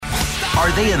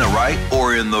Are they in the right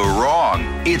or in the wrong?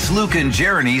 It's Luke and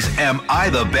Jeremy's Am I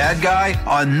the Bad Guy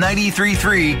on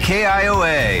 93.3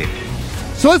 KIOA.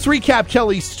 So let's recap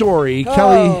Kelly's story.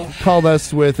 Kelly called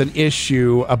us with an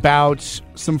issue about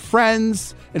some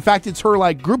friends. In fact, it's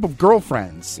her group of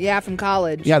girlfriends. Yeah, from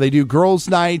college. Yeah, they do girls'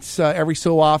 nights every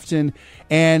so often.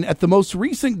 And at the most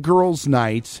recent girls'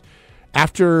 night,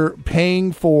 after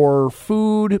paying for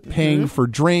food, paying for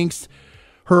drinks,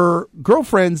 her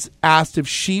girlfriends asked if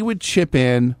she would chip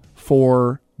in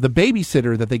for the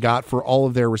babysitter that they got for all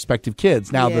of their respective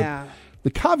kids. Now,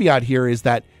 the caveat here is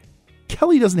that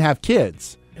Kelly doesn't have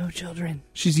kids. No children.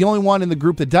 She's the only one in the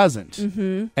group that doesn't.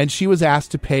 Mm-hmm. And she was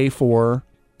asked to pay for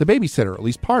the babysitter, at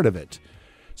least part of it.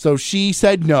 So she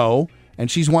said no, and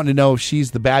she's wanting to know if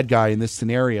she's the bad guy in this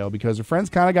scenario because her friends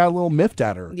kind of got a little miffed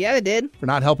at her. Yeah, they did. For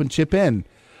not helping chip in.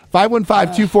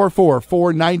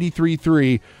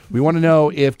 515-244-4933. We want to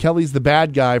know if Kelly's the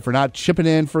bad guy for not chipping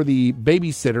in for the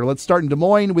babysitter. Let's start in Des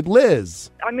Moines with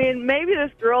Liz. I mean, maybe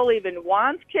this girl even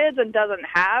wants kids and doesn't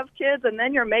have kids, and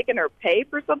then you're making her pay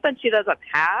for something she doesn't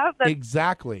have? That's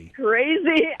exactly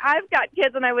crazy. I've got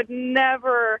kids, and I would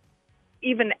never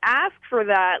even ask for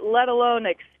that, let alone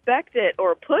expect it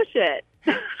or push it.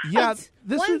 Yeah,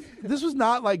 this was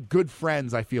not like good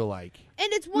friends, I feel like.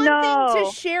 And it's one thing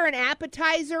to share an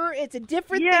appetizer. It's a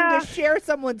different thing to share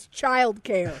someone's child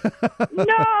care.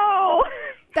 No.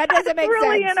 That doesn't make sense.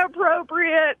 Really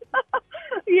inappropriate.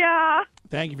 Yeah.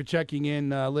 Thank you for checking in,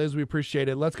 Liz. We appreciate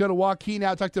it. Let's go to Joaquin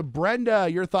now. Talk to Brenda.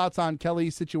 Your thoughts on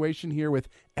Kelly's situation here with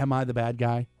Am I the Bad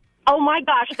Guy? Oh, my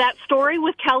gosh, that story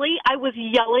with Kelly, I was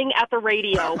yelling at the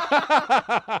radio.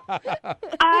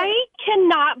 I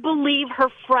cannot believe her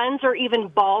friends are even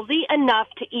ballsy enough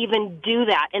to even do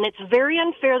that. And it's very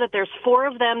unfair that there's 4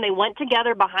 of them. They went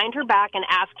together behind her back and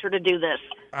asked her to do this.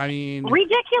 I mean...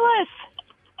 ridiculous.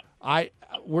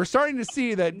 We're starting to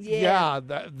see that,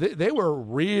 they were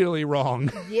really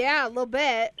wrong. Yeah, a little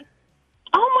bit.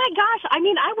 Oh, my gosh. I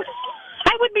mean, I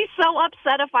would be so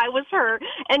upset if I was her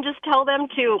and just tell them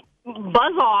to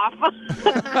buzz off.